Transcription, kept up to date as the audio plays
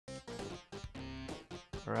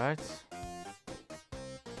Alright.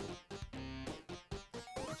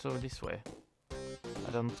 It's over this way.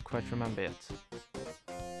 I don't quite remember yet.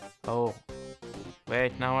 Oh.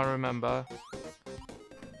 Wait, now I remember.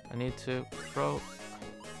 I need to throw...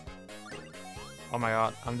 Oh my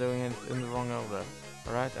god, I'm doing it in the wrong order.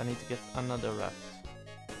 Alright, I need to get another raft.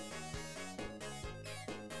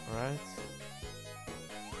 Alright.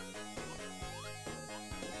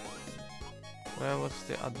 Where was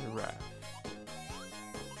the other raft?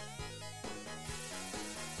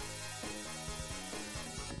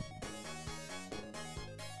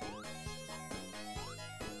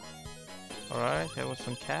 Alright, here was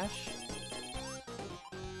some cash.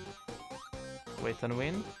 Wait and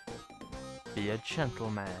win. Be a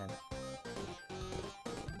gentleman.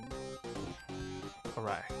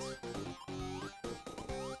 Alright.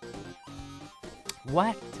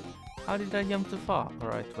 What? How did I jump too far?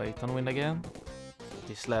 Alright, wait and win again.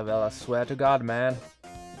 This level, I swear to God, man.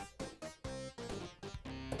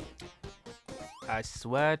 I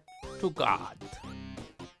swear to God.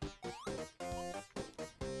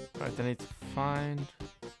 Right, I need to find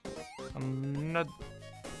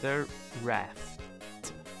another raft.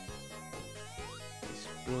 These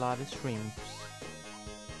bloody shrimps.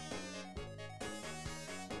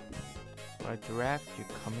 Right, raft, you're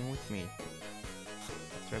coming with me.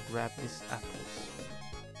 After I grab these apples.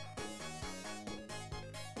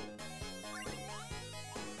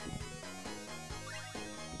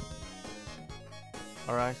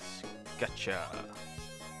 Alright, gotcha.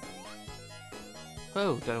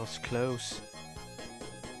 Oh, that was close.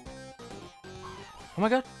 Oh my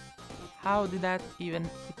god! How did that even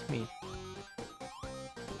hit me?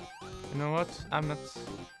 You know what? I'm not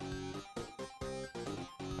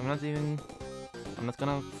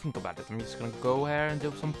gonna think about it. I'm just gonna go here and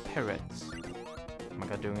do some parrots. Oh my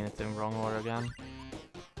god, doing it in the wrong order again.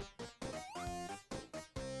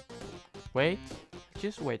 Wait.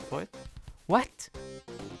 Just wait for it. What?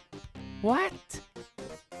 What?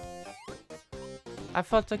 I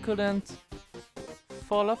thought I couldn't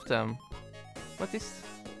fall off them. What is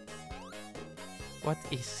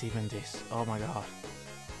even this? Oh my god.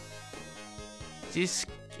 This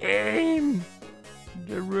game!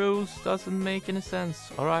 The rules doesn't make any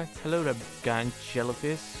sense. Alright, hello there, giant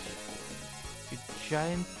jellyfish. You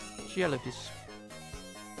giant jellyfish.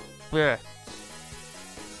 Blech.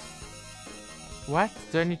 What?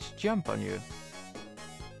 Do I need to jump on you?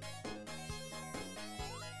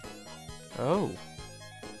 Oh.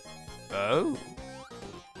 Oh.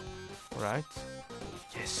 Right.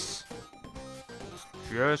 Yes.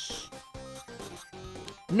 Yes.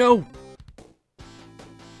 No!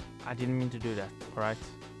 I didn't mean to do that. Alright.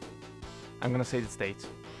 I'm gonna say the date.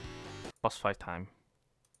 Boss fight time.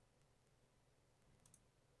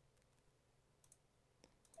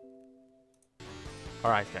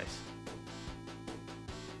 Alright, guys.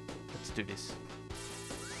 Let's do this.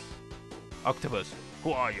 Octopus,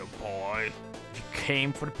 who are you, boy? If you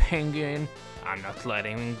came for the penguin, I'm not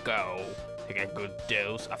letting him go. Take a good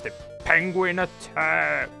dose of the penguin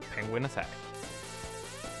attack. Penguin attack.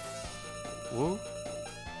 Woo.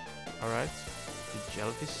 Alright. You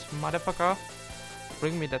jellyfish motherfucker.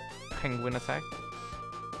 Bring me that penguin attack.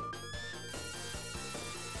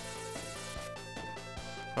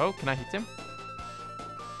 Oh, can I hit him?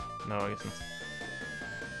 No, I guess not.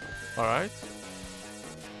 Alright.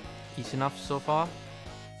 Easy enough so far.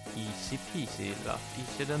 Easy peasy, lot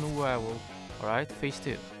easier than a werewolf. Alright, phase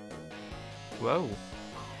 2. Whoa.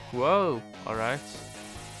 Whoa. Alright.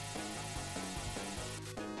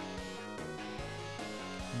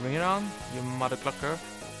 Bring it on, you mother clucker.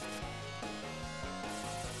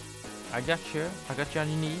 I got you. I got you on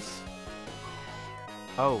your knees.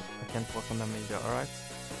 Oh, I can't walk on them either. Alright.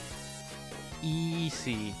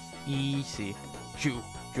 Easy. Easy.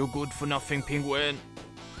 You're good for nothing, penguin.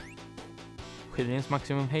 Quillion's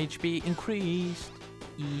maximum HP increased.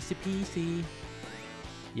 Easy peasy.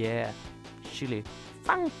 Yeah. Chilly.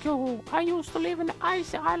 Thank you. I used to live in the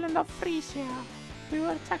icy island of Frisia. We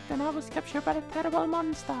were attacked and I was captured by a terrible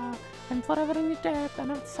monster. I'm forever in your debt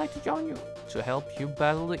and I've decided to join you. To help you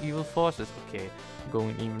battle the evil forces. Okay,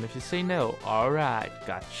 going even if you say no. Alright,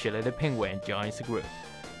 got Chili the penguin joins the group.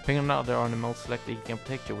 Pick another animal selected you can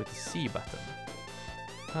protect you with the C button.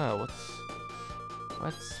 Oh,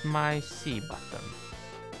 what's my C button?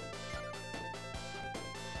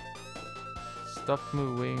 Stop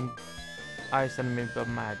moving. Ice enemy by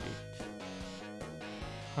magic.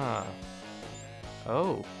 Huh.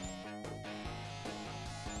 Oh.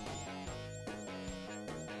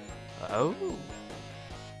 Oh.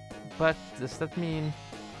 But does that mean...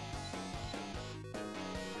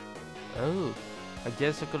 Oh. I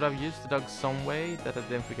guess I could have used the dog some way that I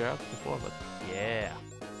didn't figure out before, but yeah.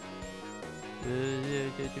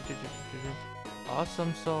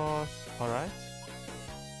 Awesome sauce. Alright.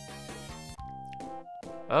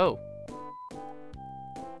 Oh.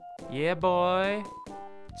 Yeah, boy.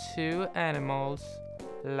 2 animals.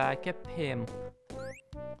 Like a pimp.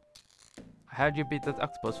 I heard you beat that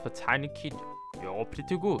octopus for tiny kid. You're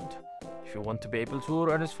pretty good. If you want to be able to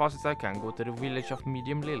run as fast as I can, go to the village of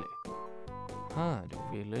Medium Lily. Huh, the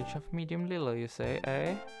village of Medium Lily, you say,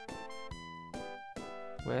 eh?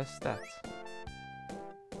 Where's that?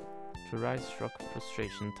 To rise, rock,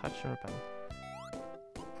 frustration, touch and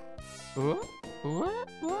repel.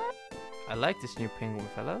 What? I like this new penguin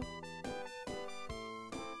fellow.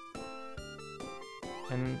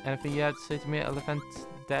 And anything you had to say to me, elephant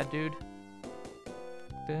dad dude?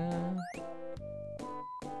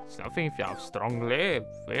 It's nothing if you have strong leg.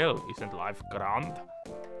 Well, isn't life grand?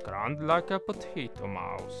 Grand like a potato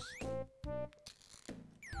mouse.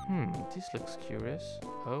 This looks curious.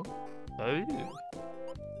 Oh. Hello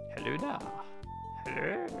there.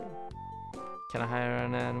 Hello. Can I hire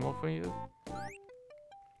an animal for you?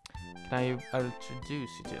 Can I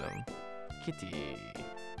introduce you to them? Kitty.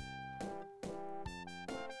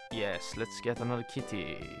 Yes, let's get another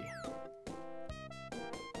kitty.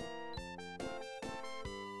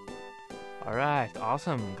 Alright,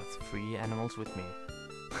 awesome. Got 3 animals with me.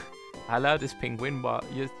 I love this penguin, but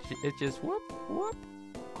it just whoop, whoop.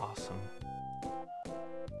 Awesome.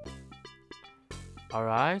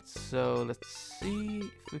 Alright, so let's see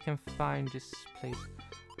if we can find this place.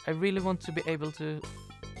 I really want to be able to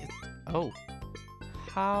get... Oh.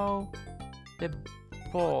 How the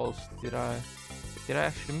balls did I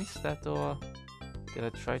actually miss that, or did I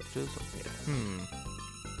try to do something?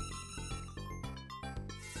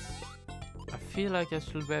 I feel like I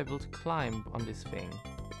should be able to climb on this thing.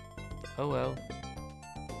 Oh well.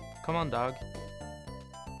 Come on, dog.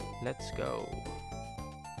 Let's go.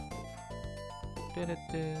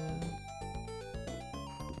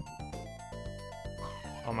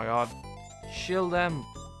 Oh my god. Shield them.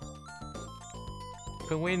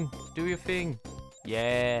 Penguin, do your thing.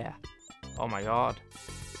 Yeah. Oh my god.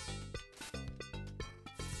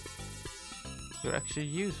 You're actually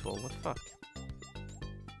useful. What the fuck?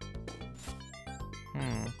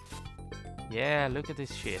 Yeah, look at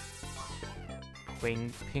this shit.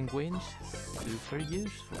 Penguins, super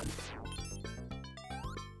useful.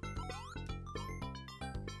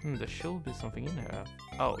 There should be something in here.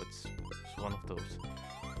 Oh, it's one of those.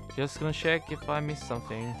 Just gonna check if I missed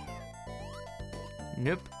something.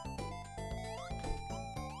 Nope.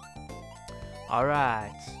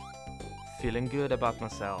 Alright. Feeling good about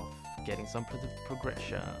myself. Getting some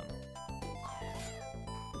progression.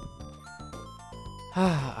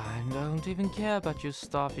 I don't even care about you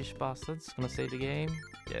starfish bastards. Gonna save the game?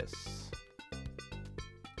 Yes.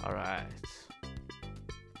 Alright.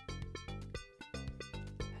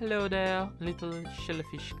 Hello there, little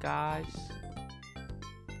shellfish guys.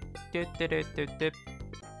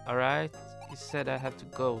 Alright, he said I have to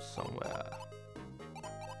go somewhere.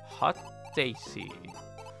 Hot Daisy.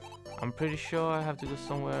 I'm pretty sure I have to go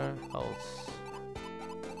somewhere else.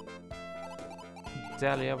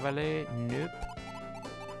 Dahlia Valley? Nope.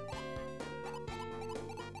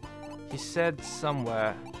 He said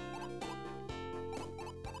somewhere.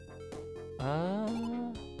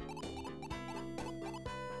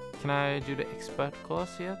 Can I do the expert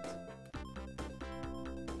course yet?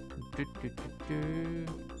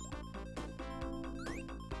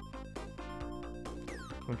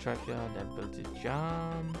 Contractor, the ability to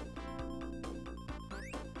jump.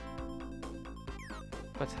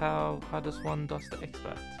 But how does one does the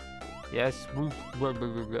expert? Yes, on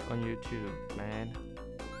YouTube, man.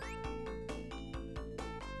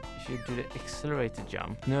 You should do the accelerated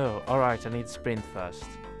jump. No, alright, I need sprint first.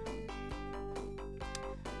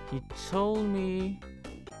 He told me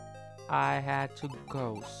I had to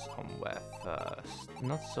go somewhere first.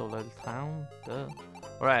 Not Soleil town, duh.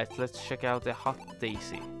 Alright, let's check out the Hot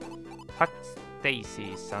Daisy. Hot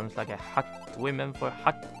Daisy sounds like a hot woman for a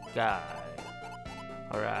hot guy.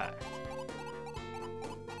 Alright.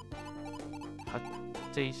 Hot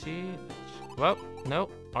Daisy. Well, no.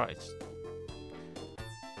 Alright.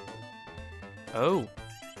 Oh.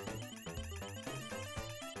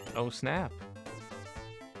 Oh snap.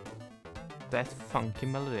 That funky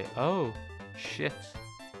melody. Oh, shit.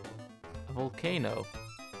 A volcano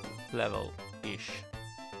level-ish.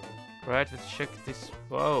 Right, let's check this.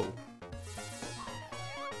 Whoa.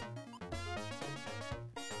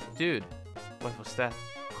 Dude, what was that?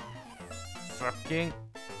 Fucking...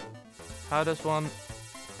 How does one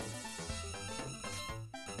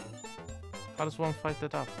How does one fight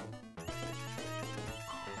it up?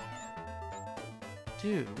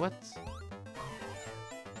 Dude, what?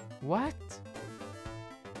 What?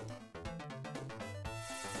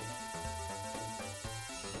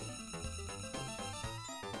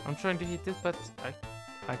 I'm trying to hit it, but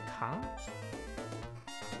I can't?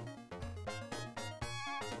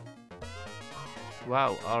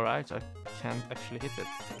 Wow, alright, I can't actually hit it.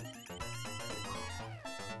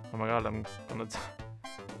 Oh my god, I'm gonna die.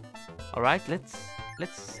 Alright, let's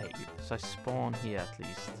save. So I spawn here at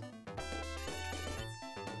least.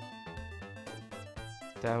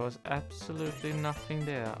 There was absolutely nothing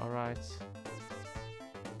there, alright.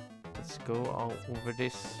 Let's go over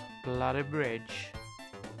this bloody bridge.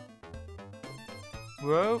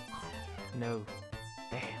 Whoa! No.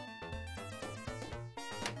 Damn.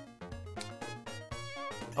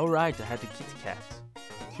 Alright, I had a kitty cat.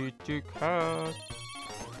 Kitty cat.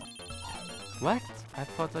 What? I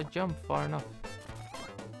thought I jumped far enough.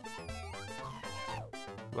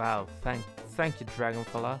 Wow, thank you, dragon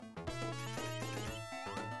fella.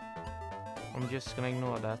 I'm just gonna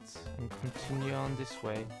ignore that and continue on this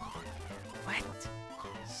way. What?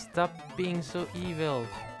 Stop being so evil.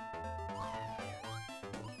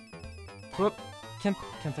 Whoop! Can't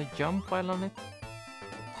I jump while on it?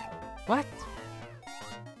 What?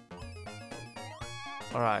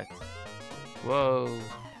 Alright. Whoa.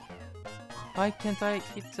 Why can't I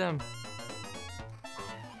hit them?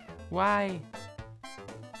 Why?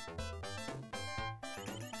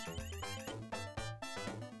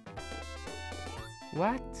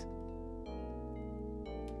 What?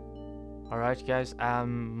 Alright guys,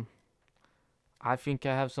 I think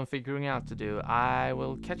I have some figuring out to do. I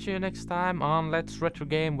will catch you next time on Let's Retro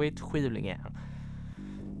Game with Skivlingen.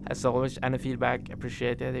 As always, any feedback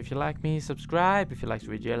appreciated. If you like me, subscribe. If you like the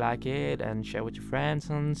video, like it and share with your friends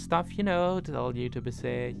and stuff. You know, that all YouTubers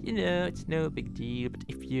say. You know, it's no big deal. But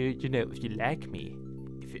if you like me,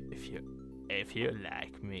 if you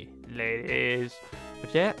like me, ladies.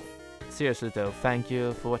 But yeah, seriously though, thank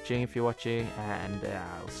you for watching. If you're watching, and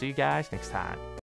I'll see you guys next time.